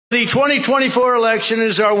The 2024 election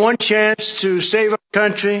is our one chance to save our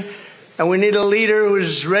country, and we need a leader who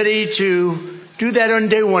is ready to do that on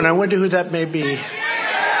day one. I wonder who that may be. We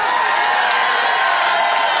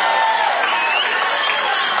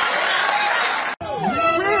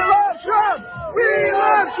love Trump! We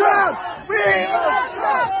love Trump! We love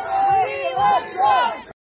Trump! We love Trump!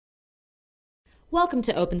 Welcome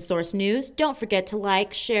to Open Source News. Don't forget to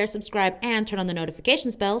like, share, subscribe, and turn on the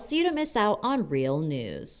notifications bell so you don't miss out on real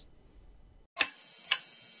news.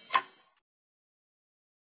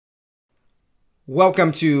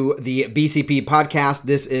 Welcome to the BCP podcast.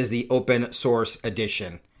 This is the Open Source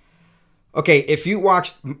edition. Okay, if you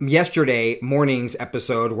watched yesterday morning's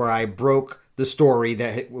episode where I broke the story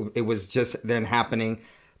that it was just then happening,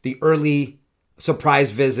 the early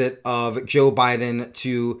surprise visit of Joe Biden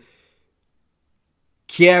to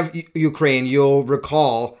Kiev, Ukraine, you'll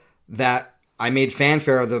recall that I made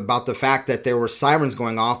fanfare about the fact that there were sirens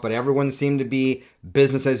going off, but everyone seemed to be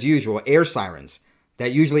business as usual, air sirens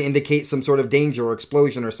that usually indicate some sort of danger or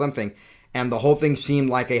explosion or something, and the whole thing seemed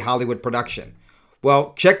like a Hollywood production.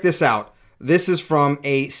 Well, check this out. This is from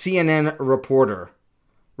a CNN reporter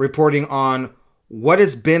reporting on what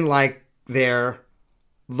it's been like there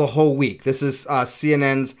the whole week. This is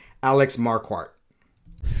CNN's Alex Marquardt.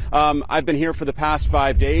 I've been here for the past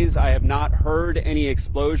 5 days. I have not heard any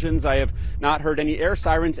explosions. I have not heard any air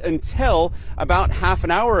sirens until about half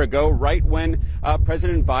an hour ago, right when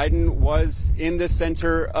President Biden was in the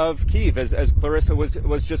center of Kyiv, as Clarissa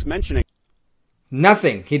was just mentioning.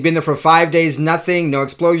 Nothing. He'd been there for 5 days. Nothing. No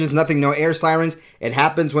explosions. Nothing. No air sirens. It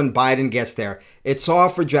happens when Biden gets there. It's all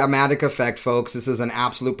for dramatic effect, folks. This is an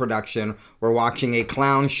absolute production. We're watching a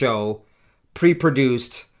clown show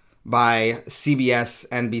pre-produced by CBS,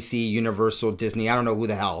 NBC, Universal, Disney. I don't know who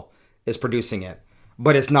the hell is producing it,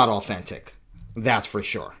 but it's not authentic. That's for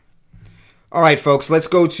sure. All right, folks, let's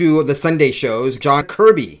go to the Sunday shows. John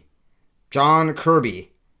Kirby.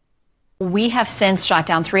 We have since shot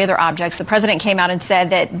down 3 other objects. The president came out and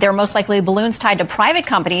said that they're most likely balloons tied to private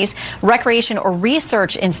companies, recreation or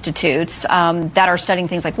research institutes that are studying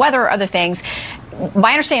things like weather or other things.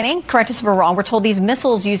 My understanding, correct us if we're wrong, we're told these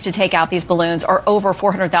missiles used to take out these balloons are over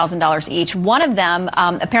 $400,000 each. One of them,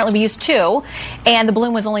 apparently we used 2, and the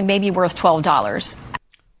balloon was only maybe worth $12.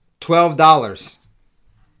 $12.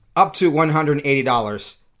 Up to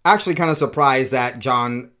 $180. Actually kind of surprised that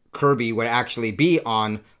John Kirby would actually be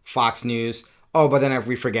on Fox News. Oh, but then if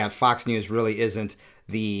we forget, Fox News really isn't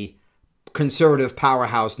the conservative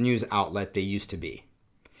powerhouse news outlet they used to be.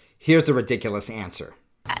 Here's the ridiculous answer.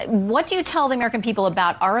 What do you tell the American people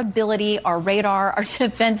about our ability, our radar, our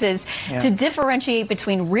defenses to differentiate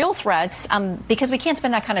between real threats? Because we can't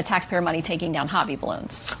spend that kind of taxpayer money taking down hobby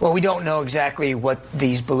balloons. Well, we don't know exactly what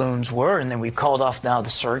these balloons were, and then we've called off now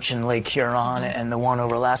the search in Lake Huron and the one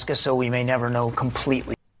over Alaska, so we may never know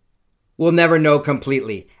completely. We'll never know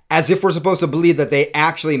completely. As if we're supposed to believe that they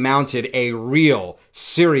actually mounted a real,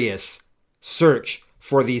 serious search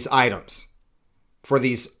for these items, for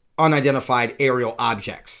these unidentified aerial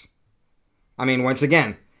objects. I mean, once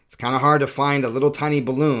again, it's kind of hard to find a little tiny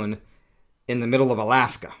balloon in the middle of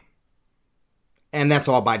Alaska. And that's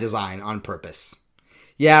all by design, on purpose.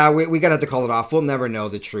 Yeah, we're going to have to call it off. We'll never know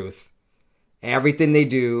the truth. Everything they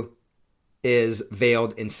do is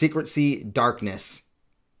veiled in secrecy, darkness,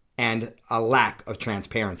 and a lack of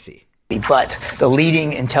transparency. But the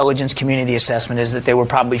leading intelligence community assessment is that they were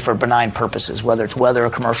probably for benign purposes, whether it's weather or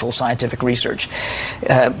commercial scientific research.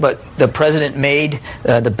 But the president made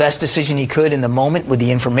the best decision he could in the moment with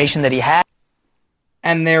the information that he had.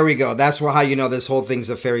 And there we go. That's how you know this whole thing's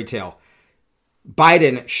a fairy tale.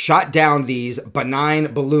 Biden shot down these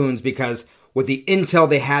benign balloons because with the intel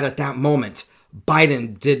they had at that moment,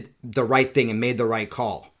 Biden did the right thing and made the right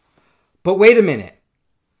call. But wait a minute.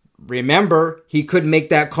 Remember, he could make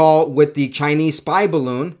that call with the Chinese spy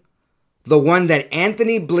balloon, the one that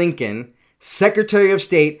Anthony Blinken, Secretary of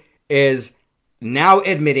State, is now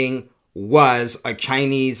admitting was a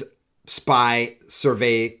Chinese spy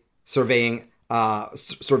surveillance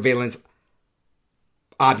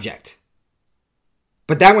object.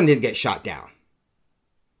 But that one didn't get shot down.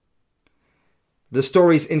 The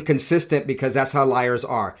story's inconsistent because that's how liars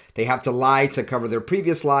are. They have to lie to cover their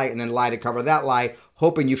previous lie and then lie to cover that lie,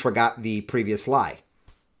 hoping you forgot the previous lie.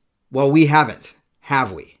 Well, we haven't,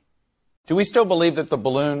 have we? Do we still believe that the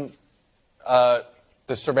balloon, the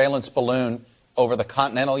surveillance balloon over the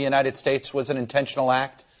continental United States was an intentional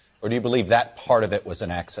act? Or do you believe that part of it was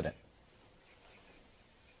an accident?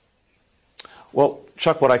 Well,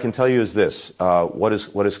 Chuck, what I can tell you is this. What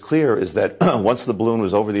is clear is that once the balloon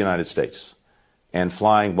was over the United States and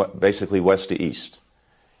flying basically west to east,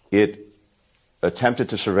 it attempted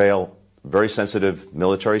to surveil very sensitive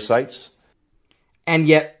military sites. And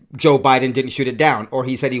yet Joe Biden didn't shoot it down, or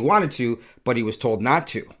he said he wanted to, but he was told not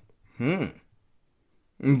to.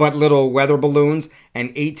 But little weather balloons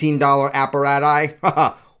and $18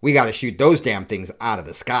 apparati, we got to shoot those damn things out of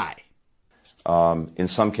the sky. In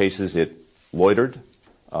some cases, it loitered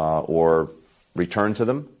or returned to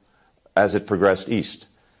them as it progressed east.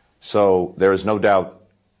 So there is no doubt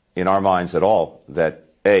in our minds at all that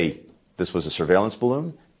A, this was a surveillance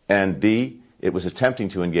balloon, and B, it was attempting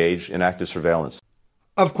to engage in active surveillance.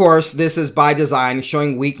 Of course, this is by design,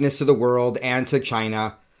 showing weakness to the world and to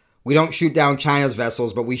China. We don't shoot down China's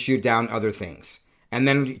vessels, but we shoot down other things. And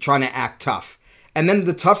then trying to act tough. And then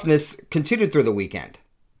the toughness continued through the weekend,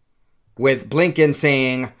 with Blinken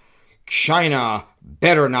saying, China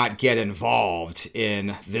better not get involved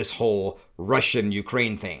in this whole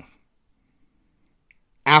Russian-Ukraine thing.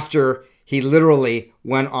 After he literally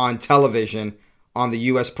went on television on the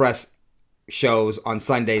U.S. press shows on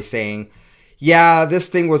Sunday saying, yeah, this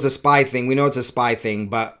thing was a spy thing. We know it's a spy thing,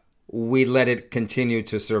 but we let it continue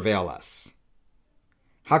to surveil us.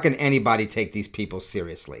 How can anybody take these people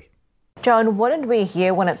seriously? John, what did we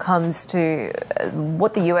hear when it comes to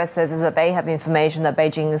what the US says is that they have information that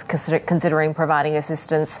Beijing is considering providing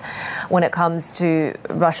assistance when it comes to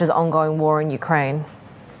Russia's ongoing war in Ukraine?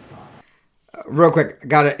 Real quick,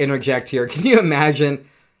 got to interject here. Can you imagine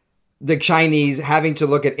the Chinese having to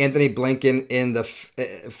look at Anthony Blinken in the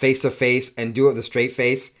face-to-face and do it with a straight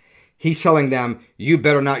face? He's telling them, you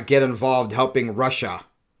better not get involved helping Russia,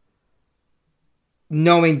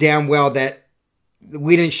 knowing damn well that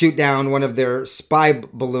we didn't shoot down one of their spy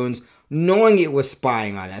balloons, knowing it was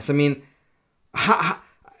spying on us. I mean,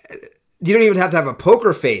 you don't even have to have a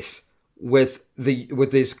poker face with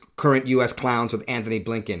these current U.S. clowns with Anthony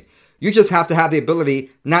Blinken. You just have to have the ability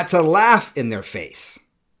not to laugh in their face.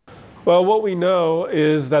 Well, what we know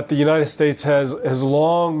is that the United States has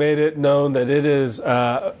long made it known that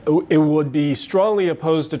it would be strongly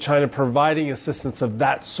opposed to China providing assistance of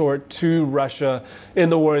that sort to Russia in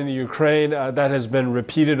the war in the Ukraine. That has been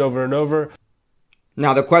repeated over and over.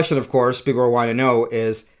 Now, the question, of course, people want to know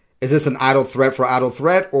is this an idle threat for idle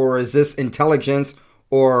threat, or is this intelligence,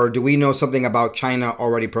 or do we know something about China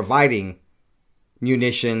already providing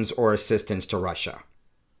munitions or assistance to Russia?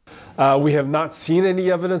 We have not seen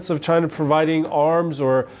any evidence of China providing arms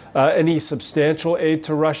or any substantial aid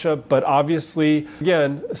to Russia. But obviously,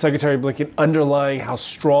 again, Secretary Blinken underlying how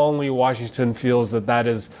strongly Washington feels that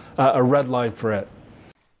is a red line for it.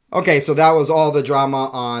 Okay, so that was all the drama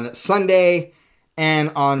on Sunday.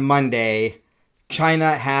 And on Monday,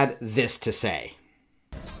 China had this to say.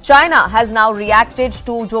 China has now reacted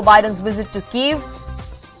to Joe Biden's visit to Kyiv.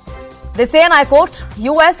 They say, and I quote,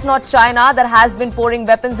 US, not China, that has been pouring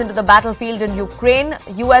weapons into the battlefield in Ukraine.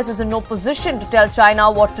 US is in no position to tell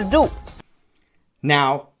China what to do.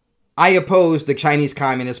 Now, I oppose the Chinese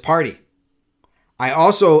Communist Party. I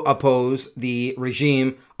also oppose the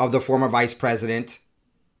regime of the former Vice President,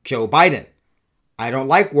 Joe Biden. I don't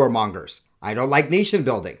like warmongers. I don't like nation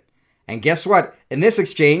building. And guess what? In this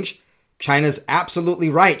exchange, China's absolutely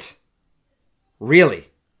right. Really.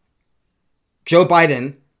 Joe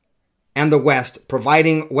Biden and the West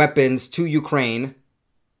providing weapons to Ukraine,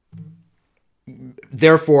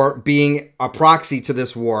 therefore being a proxy to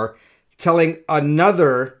this war, telling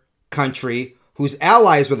another country who's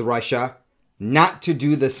allies with Russia not to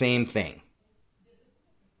do the same thing.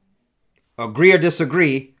 Agree or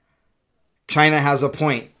disagree, China has a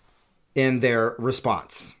point in their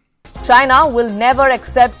response. China will never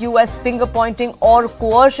accept US finger-pointing or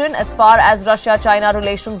coercion as far as Russia-China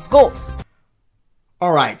relations go.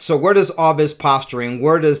 All right, so where does all this posturing,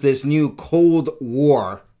 where does this new Cold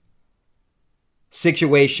War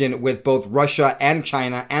situation with both Russia and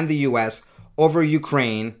China and the US over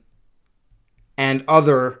Ukraine and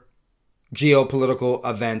other geopolitical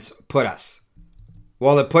events put us?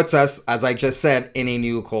 Well, it puts us, as I just said, in a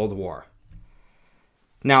new Cold War.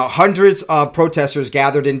 Now, hundreds of protesters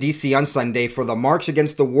gathered in D.C. on Sunday for the March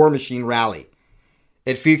Against the War Machine rally.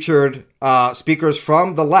 It featured speakers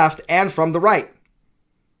from the left and from the right.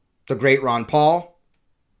 The great Ron Paul,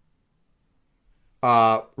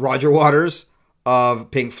 Roger Waters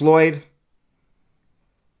of Pink Floyd.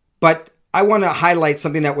 But I want to highlight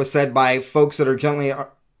something that was said by folks that are generally on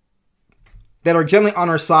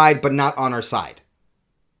our side, but not on our side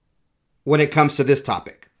when it comes to this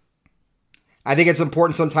topic. I think it's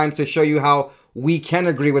important sometimes to show you how we can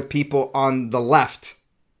agree with people on the left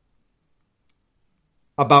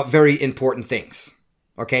about very important things.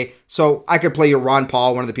 Okay, so I could play you Ron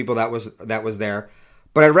Paul, one of the people that was there,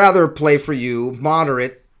 but I'd rather play for you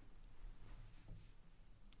moderate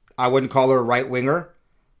I wouldn't call her a right-winger,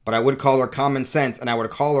 but I would call her common sense, and I would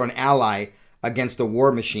call her an ally against the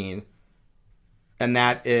war machine, and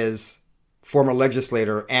that is former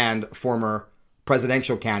legislator and former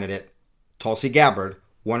presidential candidate Tulsi Gabbard,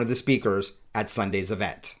 one of the speakers at Sunday's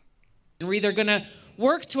event. We're either going to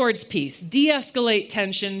work towards peace, de-escalate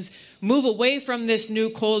tensions, move away from this new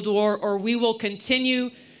Cold War, or we will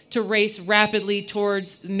continue to race rapidly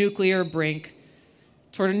towards the nuclear brink,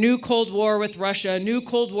 toward a new Cold War with Russia, a new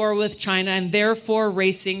Cold War with China, and therefore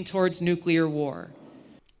racing towards nuclear war.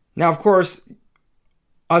 Now, of course,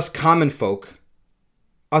 us common folk,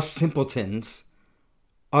 us simpletons,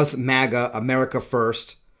 us MAGA, America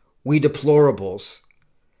First, we deplorables,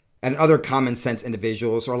 and other common sense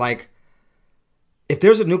individuals are like, if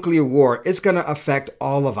there's a nuclear war, it's going to affect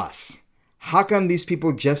all of us. How come these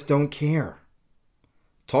people just don't care?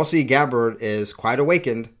 Tulsi Gabbard is quite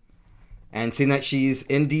awakened, and seeing that she was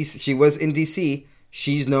in DC,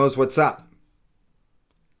 she knows what's up.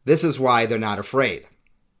 This is why they're not afraid.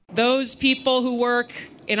 Those people who work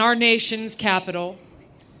in our nation's capital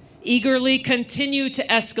eagerly continue to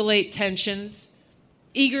escalate tensions,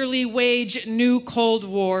 eagerly wage new Cold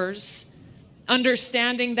Wars,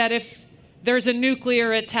 understanding that if there's a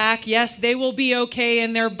nuclear attack, yes, they will be okay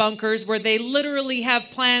in their bunkers where they literally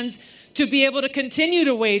have plans to be able to continue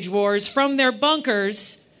to wage wars from their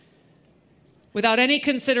bunkers without any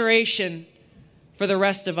consideration for the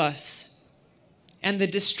rest of us and the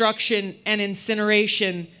destruction and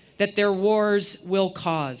incineration that their wars will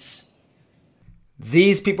cause.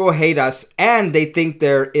 These people hate us and they think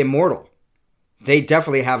they're immortal. They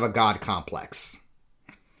definitely have a God complex.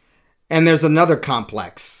 And there's another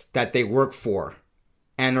complex that they work for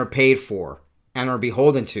and are paid for and are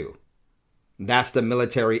beholden to. That's the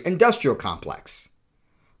military-industrial complex.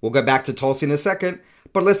 We'll get back to Tulsi in a second,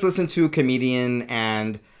 but let's listen to a comedian.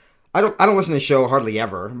 And I don't listen to the show hardly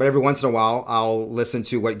ever, but every once in a while I'll listen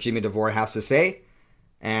to what Jimmy DeVore has to say.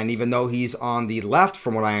 And even though he's on the left,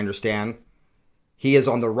 from what I understand, he is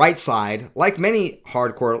on the right side, like many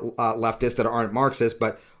hardcore leftists that aren't Marxists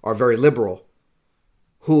but are very liberal,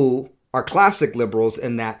 who are classic liberals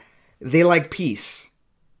in that they like peace.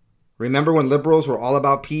 Remember when liberals were all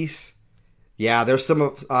about peace? Yeah, there's some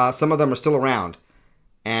of them are still around,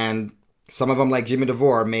 and some of them, like Jimmy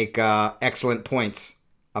DeVore, make excellent points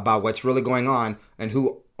about what's really going on and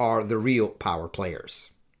who are the real power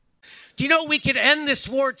players. Do you know we could end this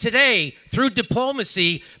war today through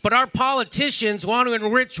diplomacy, but our politicians want to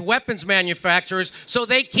enrich weapons manufacturers so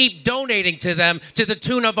they keep donating to them to the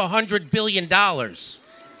tune of $100 billion.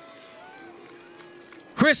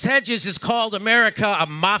 Chris Hedges has called America a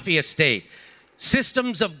mafia state.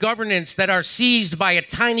 Systems of governance that are seized by a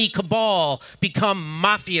tiny cabal become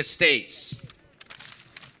mafia states.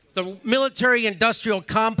 The military-industrial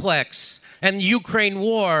complex and the Ukraine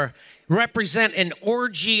war represent an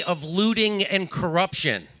orgy of looting and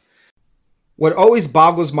corruption. What always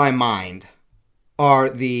boggles my mind are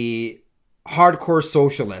the hardcore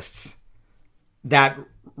socialists that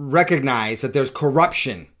recognize that there's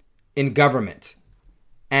corruption in government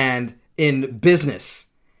and in business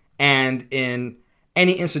and in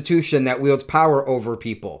any institution that wields power over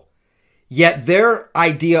people. Yet their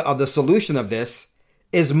idea of the solution of this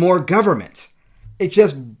is more government. It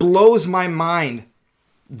just blows my mind,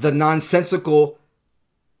 the nonsensical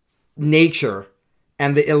nature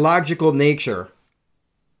and the illogical nature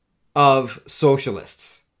of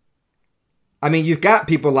socialists. I mean, you've got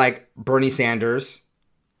people like Bernie Sanders.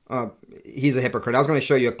 He's a hypocrite. I was going to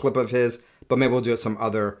show you a clip of his, but maybe we'll do it some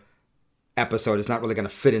other episode. It's not really going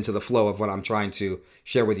to fit into the flow of what I'm trying to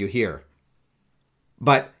share with you here.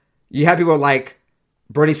 But you have people like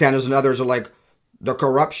Bernie Sanders and others are like, the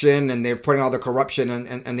corruption, and they're putting all the corruption,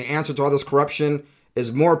 and the answer to all this corruption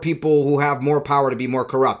is more people who have more power to be more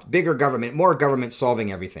corrupt. Bigger government, more government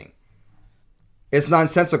solving everything. It's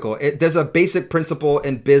nonsensical. There's a basic principle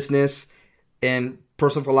in business, in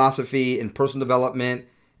personal philosophy, in personal development,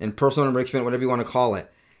 in personal enrichment, whatever you want to call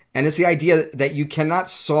it. And it's the idea that you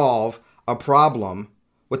cannot solve a problem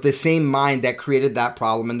with the same mind that created that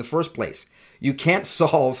problem in the first place. You can't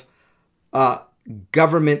solve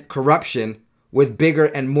government corruption with bigger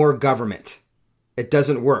and more government. It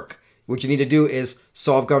doesn't work. What you need to do is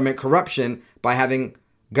solve government corruption by having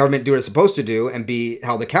government do what it's supposed to do and be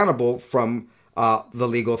held accountable from the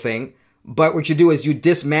legal thing. But what you do is you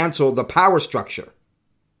dismantle the power structure.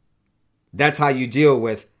 That's how you deal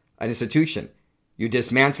with an institution. You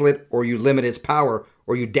dismantle it, or you limit its power,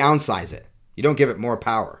 or you downsize it. You don't give it more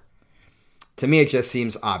power. To me, it just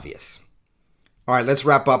seems obvious. All right, let's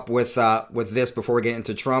wrap up with this before we get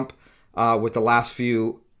into Trump, with the last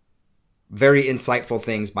few very insightful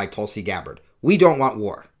things by Tulsi Gabbard. We don't want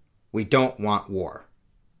war. We don't want war.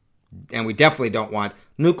 And we definitely don't want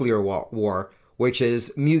nuclear war, which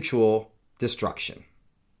is mutual destruction.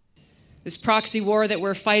 This proxy war that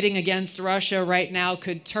we're fighting against Russia right now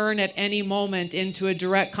could turn at any moment into a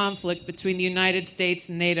direct conflict between the United States,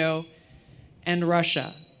 NATO, and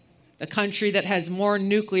Russia, a country that has more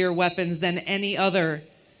nuclear weapons than any other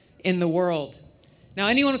in the world. Now,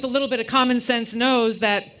 anyone with a little bit of common sense knows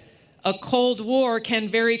that a Cold War can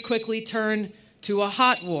very quickly turn to a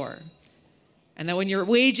hot war. And that when you're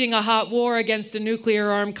waging a hot war against a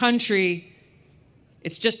nuclear-armed country,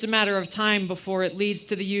 it's just a matter of time before it leads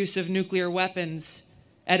to the use of nuclear weapons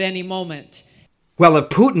at any moment. Well, if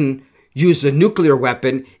Putin used a nuclear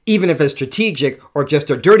weapon, even if it's strategic or just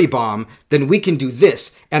a dirty bomb, then we can do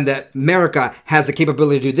this, and that America has the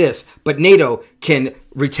capability to do this, but NATO can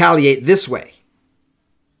retaliate this way.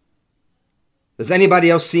 Is anybody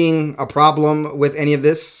else seeing a problem with any of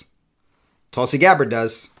this? Tulsi Gabbard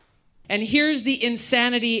does. And here's the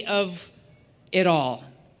insanity of it all.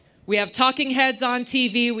 We have talking heads on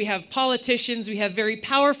TV, we have politicians, we have very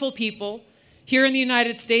powerful people here in the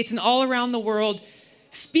United States and all around the world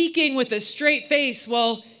speaking with a straight face,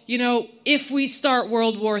 well, you know, if we start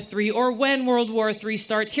World War III or when World War III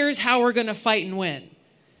starts, here's how we're going to fight and win.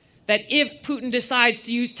 That if Putin decides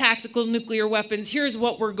to use tactical nuclear weapons, here's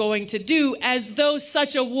what we're going to do, as though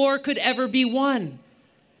such a war could ever be won.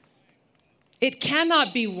 It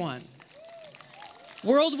cannot be won.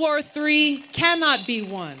 World War III cannot be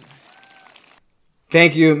won.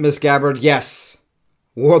 Thank you, Ms. Gabbard. Yes,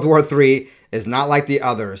 World War III is not like the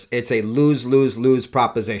others. It's a lose-lose-lose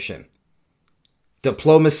proposition.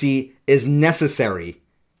 Diplomacy is necessary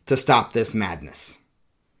to stop this madness.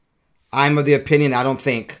 I'm of the opinion, I don't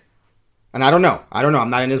think, and I don't know. I'm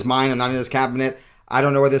not in his mind. I'm not in his cabinet. I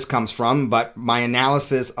don't know where this comes from, but my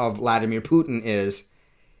analysis of Vladimir Putin is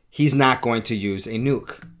he's not going to use a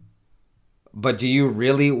nuke. But do you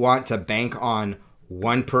really want to bank on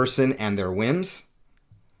one person and their whims?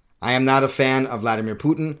 I am not a fan of Vladimir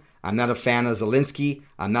Putin. I'm not a fan of Zelensky.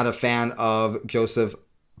 I'm not a fan of Joseph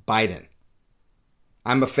Biden.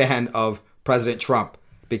 I'm a fan of President Trump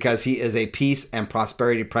because he is a peace and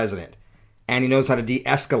prosperity president. And he knows how to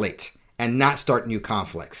de-escalate and not start new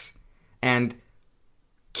conflicts. And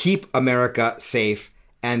keep America safe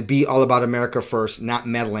and be all about America first, not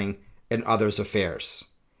meddling in others' affairs.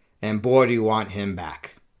 And boy, do you want him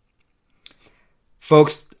back.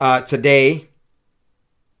 Folks, today,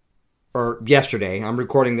 or yesterday, I'm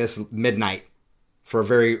recording this midnight for a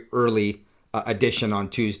very early edition on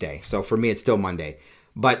Tuesday. So for me, it's still Monday.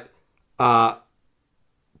 But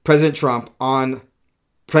President Trump on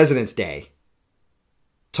President's Day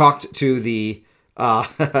talked to the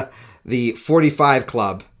 45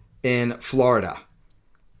 Club in Florida.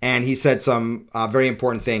 And he said some very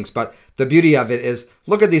important things. But the beauty of it is,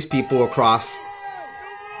 look at these people across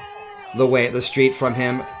the street from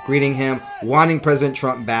him, greeting him, wanting President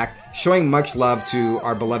Trump back, showing much love to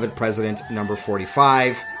our beloved president, number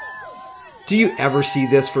 45. Do you ever see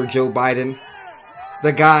this for Joe Biden?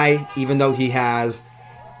 The guy, even though he has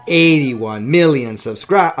 81 million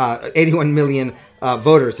voters,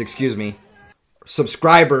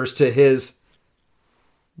 subscribers to his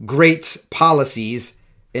great policies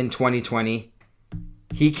in 2020,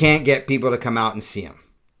 he can't get people to come out and see him.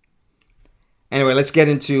 Anyway, let's get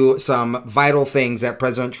into some vital things that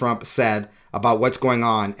President Trump said about what's going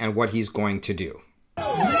on and what he's going to do. We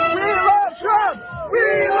love Trump!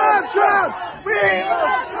 We love Trump! We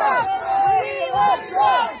love Trump! We love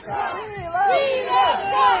Trump! We love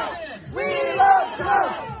Trump! We love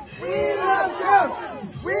Trump! We love Trump!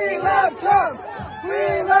 We love Trump!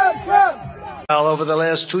 We love Trump! Over the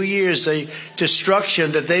last 2 years, the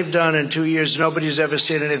destruction that they've done in 2 years, nobody's ever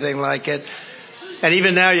seen anything like it. And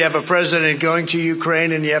even now you have a president going to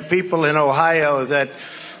Ukraine, and you have people in Ohio that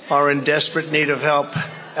are in desperate need of help.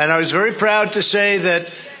 And I was very proud to say that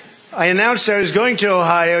I announced I was going to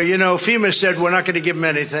Ohio. You know, FEMA said we're not going to give them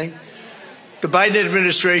anything. The Biden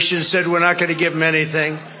administration said we're not going to give them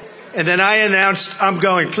anything. And then I announced I'm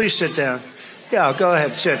going. Please sit down. Yeah, go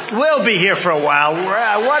ahead, sit. We'll be here for a while.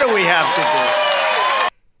 What do we have to do?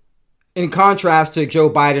 In contrast to Joe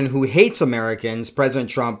Biden, who hates Americans, President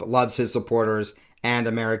Trump loves his supporters and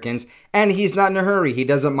Americans, and he's not in a hurry. He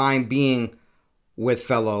doesn't mind being with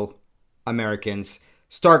fellow Americans.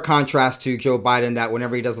 Stark contrast to Joe Biden, that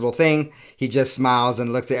whenever he does a little thing, he just smiles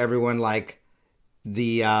and looks at everyone like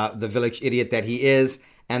the village idiot that he is,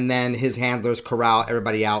 and then his handlers corral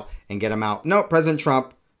everybody out and get him out. No, President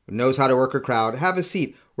Trump knows how to work a crowd. Have a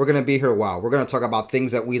seat. We're going to be here a while. We're going to talk about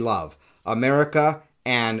things that we love, America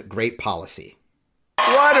and great policy.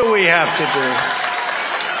 What do we have to do?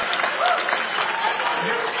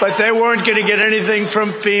 But they weren't going to get anything from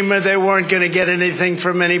FEMA. They weren't going to get anything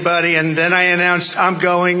from anybody. And then I announced I'm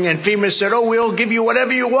going. And FEMA said, oh, we'll give you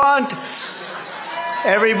whatever you want.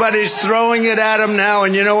 Everybody's throwing it at them now.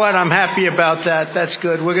 And you know what? I'm happy about that. That's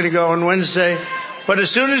good. We're going to go on Wednesday. But as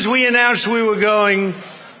soon as we announced we were going,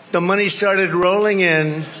 the money started rolling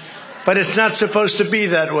in. But it's not supposed to be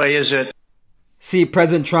that way, is it? See,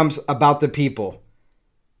 President Trump's about the people.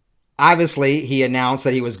 Obviously, he announced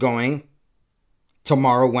that he was going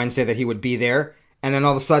tomorrow, Wednesday, that he would be there. And then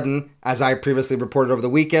all of a sudden, as I previously reported over the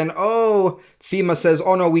weekend, FEMA says,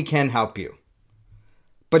 oh no, we can help you.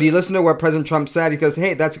 But you listen to what President Trump said. He goes,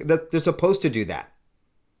 hey, they're supposed to do that.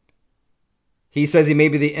 He says he may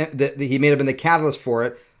have been the catalyst for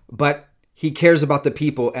it, but he cares about the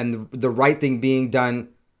people and the right thing being done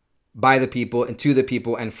by the people and to the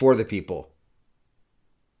people and for the people,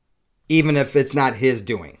 even if it's not his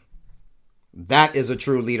doing. That is a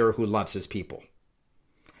true leader who loves his people.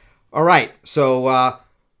 All right, so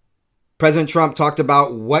President Trump talked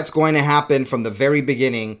about what's going to happen from the very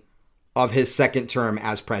beginning of his second term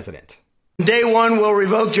as president. Day one, we'll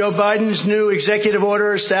revoke Joe Biden's new executive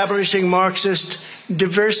order establishing Marxist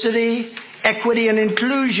diversity, equity, and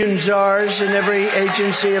inclusion czars in every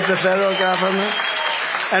agency of the federal government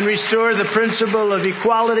and restore the principle of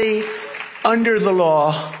equality under the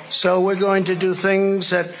law. So we're going to do things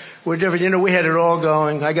that were different. You know, we had it all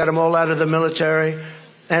going. I got them all out of the military.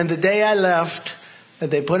 And the day I left,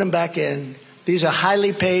 they put them back in. These are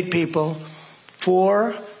highly paid people,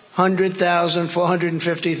 400,000,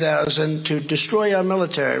 450,000 to destroy our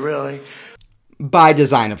military, really. By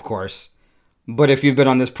design, of course. But if you've been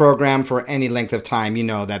on this program for any length of time, you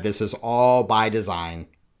know that this is all by design.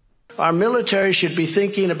 Our military should be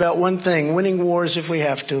thinking about one thing, winning wars if we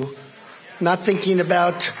have to. Not thinking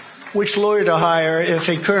about which lawyer to hire if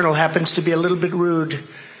a colonel happens to be a little bit rude.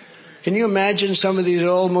 Can you imagine some of these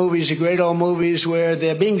old movies, the great old movies, where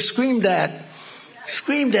they're being screamed at?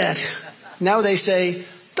 Screamed at. Now they say,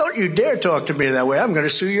 don't you dare talk to me that way. I'm going to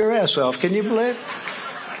sue your ass off. Can you believe?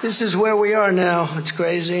 This is where we are now. It's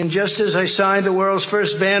crazy. And just as I signed the world's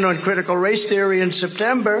first ban on critical race theory in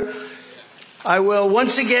September, I will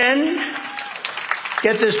once again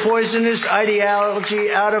get this poisonous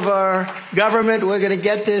ideology out of our government. We're going to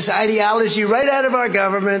get this ideology right out of our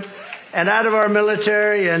government and out of our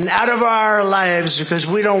military and out of our lives because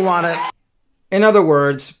we don't want it. In other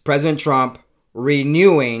words, President Trump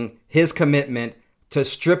renewing his commitment to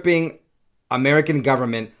stripping American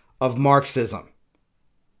government of Marxism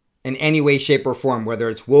in any way, shape, or form, whether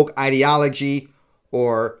it's woke ideology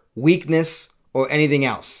or weakness or anything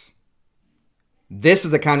else. This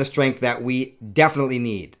is the kind of strength that we definitely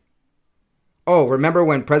need. Oh, remember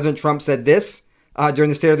when President Trump said this during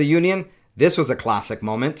the State of the Union? This was a classic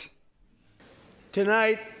moment.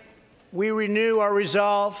 Tonight, we renew our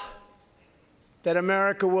resolve that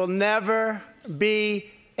America will never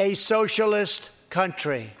be a socialist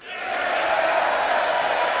country.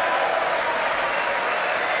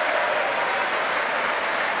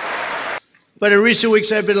 But in recent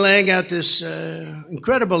weeks, I've been laying out this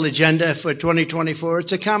incredible agenda for 2024.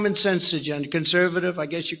 It's a common sense agenda, conservative, I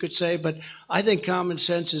guess you could say, but I think common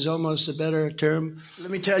sense is almost a better term.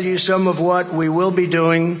 Let me tell you some of what we will be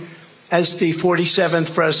doing as the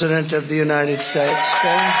 47th President of the United States.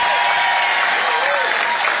 Okay?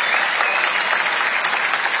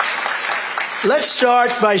 Let's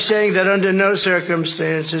start by saying that under no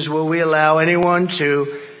circumstances will we allow anyone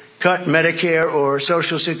to cut Medicare or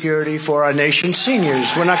Social Security for our nation's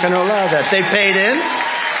seniors. We're not going to allow that. They paid in,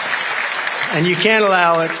 and you can't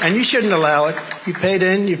allow it, and you shouldn't allow it. You paid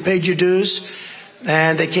in, you paid your dues,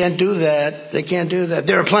 and they can't do that. They can't do that.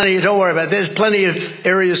 There are plenty, don't worry about it. There's plenty of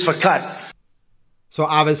areas for cut. So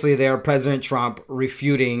obviously there, President Trump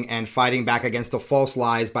refuting and fighting back against the false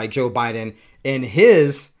lies by Joe Biden in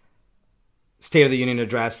his State of the Union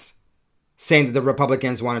address, saying that the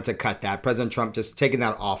Republicans wanted to cut that. President Trump just taking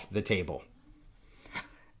that off the table.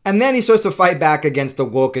 And then he starts to fight back against the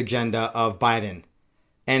woke agenda of Biden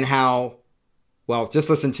and how, well, just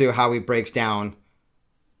listen to how he breaks down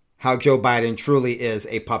how Joe Biden truly is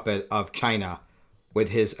a puppet of China with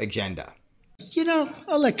his agenda. You know,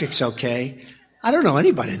 electric's okay. I don't know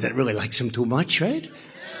anybody that really likes him too much, right?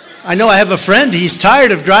 I know I have a friend, he's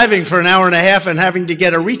tired of driving for an hour and a half and having to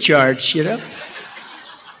get a recharge, you know?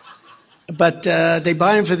 But they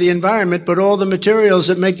buy them for the environment, but all the materials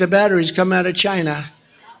that make the batteries come out of China.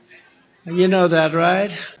 You know that,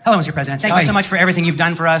 right? Hello, Mr. President. Thank you so much for everything you've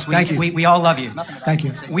done for us. We all love you. Thank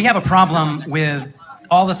you. We have a problem with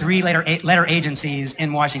all the three-letter agencies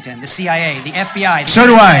in Washington, the CIA, the FBI. So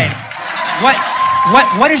do I.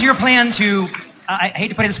 What is your plan to I hate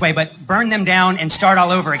to put it this way, but burn them down and start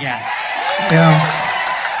all over again. Yeah.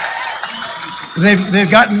 They've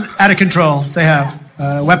gotten out of control. They have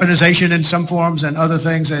weaponization in some forms and other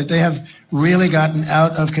things. They have really gotten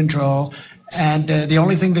out of control. And the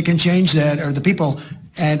only thing that can change that are the people.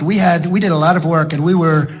 And we did a lot of work, and we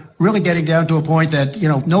were really getting down to a point that,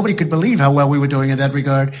 nobody could believe how well we were doing in that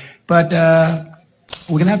regard. But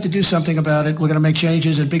we're going to have to do something about it. We're going to make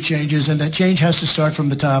changes and big changes, and that change has to start from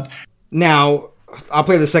the top. Now, I'll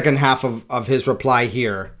play the second half of his reply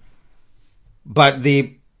here. But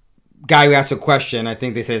the guy who asked a question, I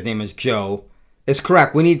think they say his name is Joe, is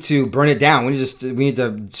correct. We need to burn it down. We need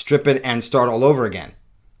to strip it and start all over again.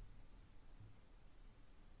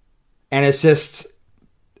 And it's just,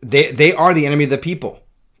 they are the enemy of the people.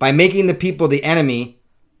 By making the people the enemy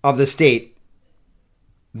of the state,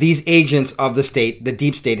 these agents of the state, the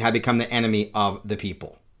deep state, have become the enemy of the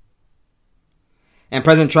people. And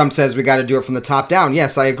President Trump says we got to do it from the top down.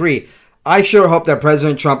 Yes, I agree. I sure hope that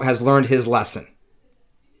President Trump has learned his lesson.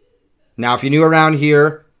 Now, if you're new around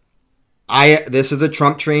here, this is a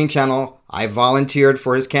Trump train channel. I volunteered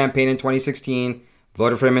for his campaign in 2016,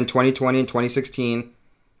 voted for him in 2020 and 2016.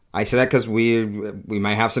 I say that because we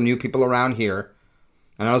might have some new people around here.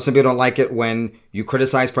 And I know some people don't like it when you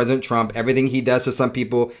criticize President Trump. Everything he does to some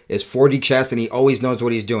people is 4D chess, and he always knows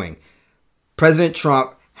what he's doing. President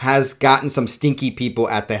Trump has gotten some stinky people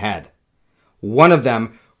at the head. One of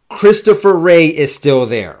them, Christopher Wray, is still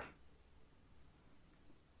there.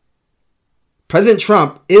 President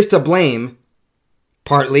Trump is to blame,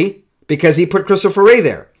 partly, because he put Christopher Wray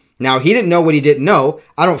there. Now, he didn't know what he didn't know.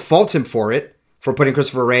 I don't fault him for it, for putting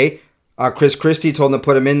Christopher Wray. Chris Christie told him to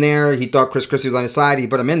put him in there. He thought Chris Christie was on his side. He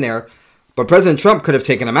put him in there. But President Trump could have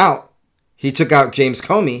taken him out. He took out James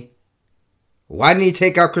Comey. Why didn't he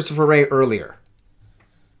take out Christopher Wray earlier?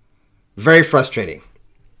 Very frustrating.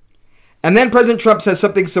 And then President Trump says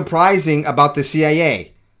something surprising about the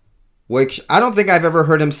CIA, which I don't think I've ever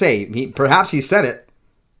heard him say. Perhaps he said it,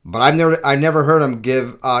 but I've never heard him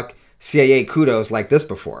give CIA kudos like this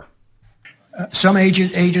before. Some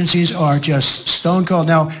agencies are just stone cold.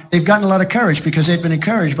 Now, they've gotten a lot of courage because they've been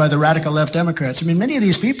encouraged by the radical left Democrats. I mean, many of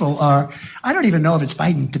these people are, I don't even know if it's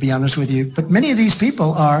Biden, to be honest with you, but many of these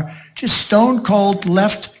people are just stone cold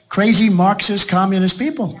left, crazy Marxist, communist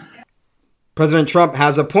people. President Trump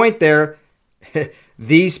has a point there.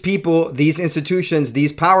 These people, these institutions,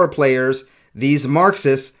 these power players, these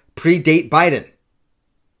Marxists predate Biden.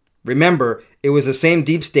 Remember, it was the same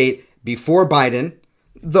deep state before Biden,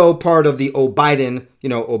 though part of the Obama,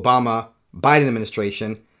 Biden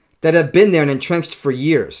administration, that have been there and entrenched for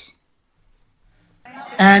years.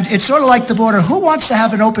 And it's sort of like the border. Who wants to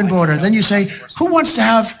have an open border? Then you say, who wants to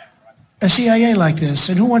have a CIA like this?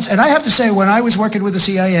 And I have to say, when I was working with the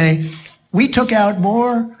CIA, we took out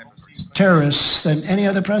more terrorists than any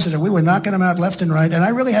other president. We were knocking them out left and right. And I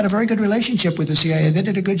really had a very good relationship with the CIA. They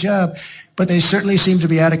did a good job, but they certainly seem to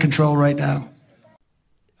be out of control right now.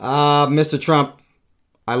 Mr. Trump,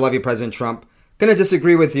 I love you, President Trump. Going to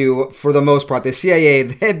disagree with you for the most part. The CIA,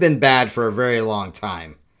 they've been bad for a very long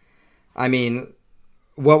time. I mean,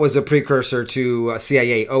 what was a precursor to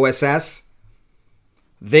CIA? OSS?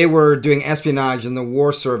 They were doing espionage in the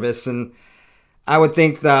war service, and I would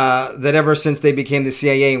think that ever since they became the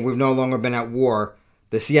CIA and we've no longer been at war,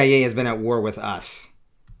 the CIA has been at war with us.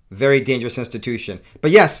 Very dangerous institution.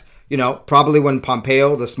 But yes, probably when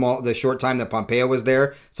Pompeo, the short time that Pompeo was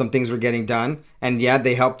there, some things were getting done. And yeah,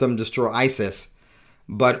 they helped them destroy ISIS.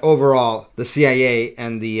 But overall, the CIA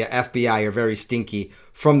and the FBI are very stinky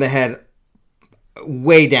from the head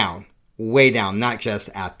way down, not just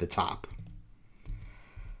at the top.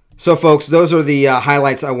 So, folks, those are the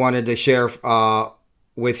highlights I wanted to share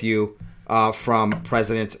with you from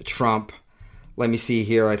President Trump. Let me see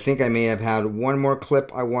here. I think I may have had one more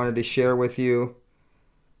clip I wanted to share with you.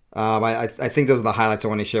 I think those are the highlights I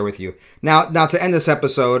want to share with you. Now, to end this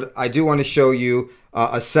episode, I do want to show you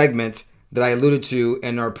a segment that I alluded to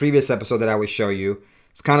in our previous episode that I would show you.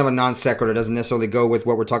 It's kind of a non sequitur. It doesn't necessarily go with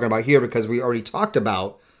what we're talking about here because we already talked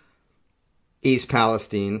about East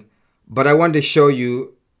Palestine. But I wanted to show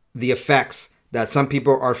you the effects that some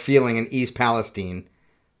people are feeling in East Palestine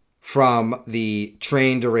from the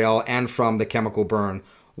train derail and from the chemical burn,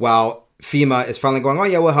 while FEMA is finally going, oh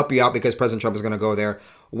yeah, we'll help you out because President Trump is going to go there,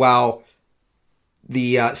 while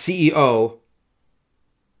the CEO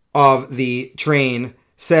of the train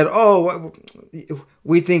said, oh,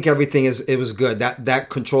 we think everything it was good. That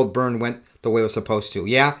controlled burn went the way it was supposed to.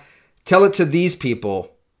 Yeah? Tell it to these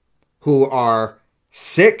people who are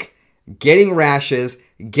sick, getting rashes,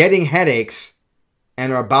 getting headaches,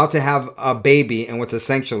 and are about to have a baby in what's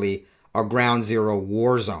essentially a ground zero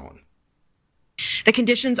war zone. The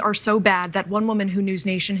conditions are so bad that one woman who News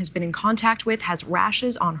Nation has been in contact with has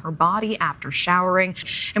rashes on her body after showering,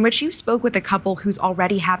 in which you spoke with a couple who's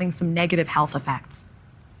already having some negative health effects.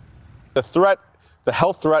 The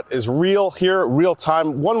health threat is real here, real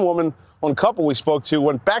time. One couple we spoke to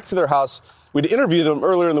went back to their house. We'd interviewed them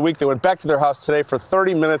earlier in the week. They went back to their house today for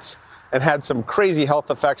 30 minutes and had some crazy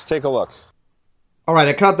health effects. Take a look. All right,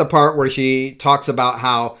 I cut out the part where she talks about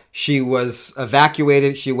how she was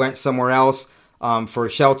evacuated. She went somewhere else for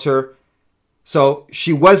shelter. So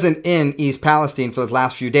she wasn't in East Palestine for the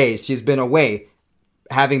last few days. She's been away,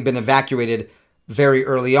 having been evacuated very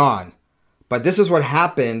early on. But this is what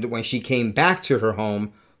happened when she came back to her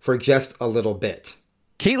home for just a little bit.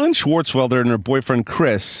 Caitlin Schwartzwelder and her boyfriend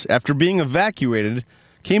Chris, after being evacuated,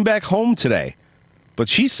 came back home today. But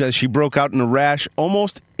she says she broke out in a rash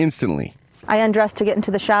almost instantly. I undressed to get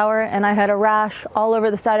into the shower, and I had a rash all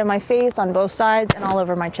over the side of my face, on both sides, and all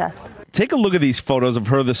over my chest. Take a look at these photos of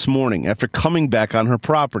her this morning after coming back on her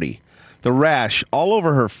property. The rash all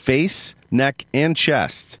over her face, neck, and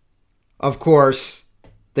chest. Of course,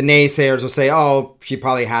 the naysayers will say, oh, she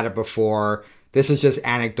probably had it before. This is just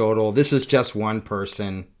anecdotal. This is just one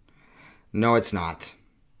person. No, it's not.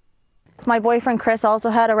 My boyfriend Chris also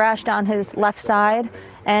had a rash down his left side.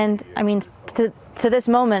 And I mean, to this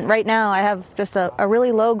moment right now, I have just a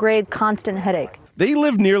really low-grade constant headache. They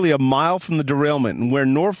live nearly a mile from the derailment and where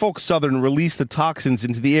Norfolk Southern released the toxins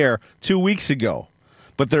into the air 2 weeks ago.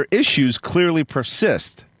 But their issues clearly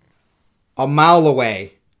persist. A mile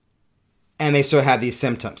away, and they still have these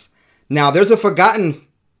symptoms. Now, there's a forgotten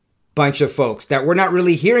bunch of folks that we're not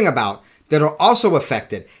really hearing about that are also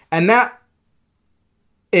affected. And that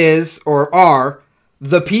is, or are,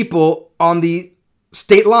 the people on the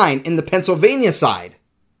state line in the Pennsylvania side.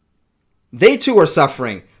 They too are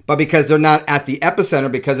suffering, but because they're not at the epicenter,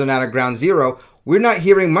 because they're not at ground zero, we're not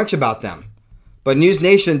hearing much about them. But News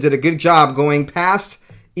Nation did a good job going past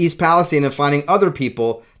East Palestine and finding other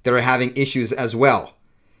people that are having issues as well,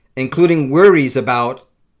 including worries about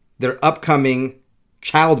their upcoming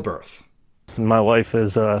childbirth. My wife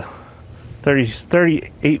is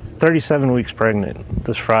 37 weeks pregnant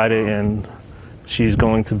this Friday, and she's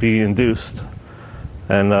going to be induced.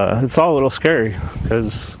 And it's all a little scary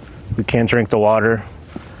because we can't drink the water,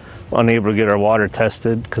 unable to get our water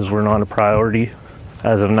tested because we're not a priority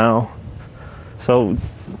as of now. So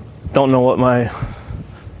don't know what my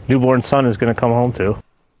newborn son is going to come home to.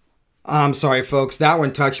 I'm sorry, folks. That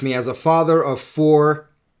one touched me. As a father of 4,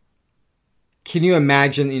 can you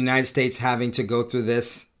imagine the United States having to go through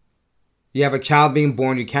this? You have a child being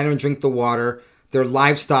born. You can't even drink the water. They're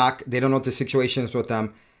livestock. They don't know what the situation is with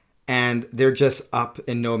them. And they're just up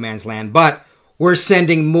in no man's land. But we're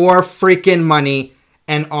sending more freaking money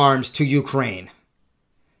and arms to Ukraine.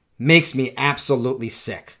 Makes me absolutely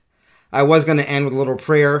sick. I was going to end with a little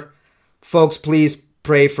prayer. Folks, please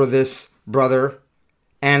pray for this brother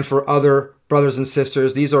and for other brothers and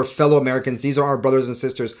sisters. These are fellow Americans. These are our brothers and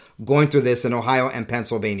sisters going through this in Ohio and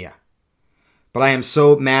Pennsylvania. But I am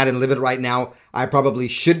so mad and livid right now. I probably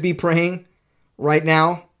should be praying right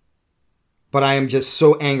now. But I am just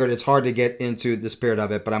so angered. It's hard to get into the spirit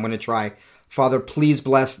of it. But I'm going to try. Father, please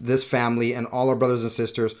bless this family and all our brothers and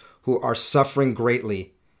sisters who are suffering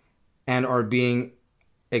greatly and are being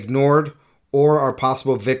ignored or are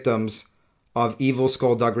possible victims of evil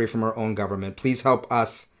skullduggery from our own government. Please help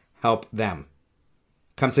us help them.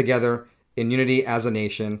 Come together in unity as a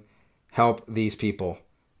nation. Help these people.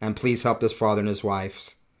 And please help this father and his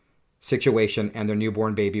wife's situation and their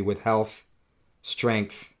newborn baby with health,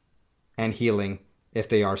 strength, and healing if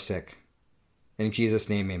they are sick. In Jesus'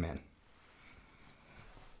 name, amen.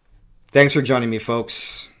 Thanks for joining me,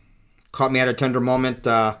 folks. Caught me at a tender moment.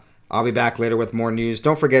 I'll be back later with more news.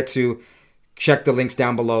 Don't forget to check the links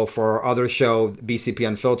down below for our other show, BCP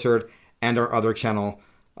Unfiltered, and our other channel,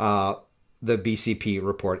 the BCP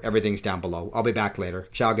Report. Everything's down below. I'll be back later.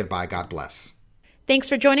 Ciao, goodbye. God bless. Thanks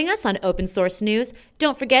for joining us on Open Source News.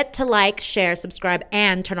 Don't forget to like, share, subscribe,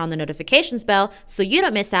 and turn on the notifications bell so you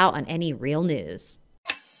don't miss out on any real news.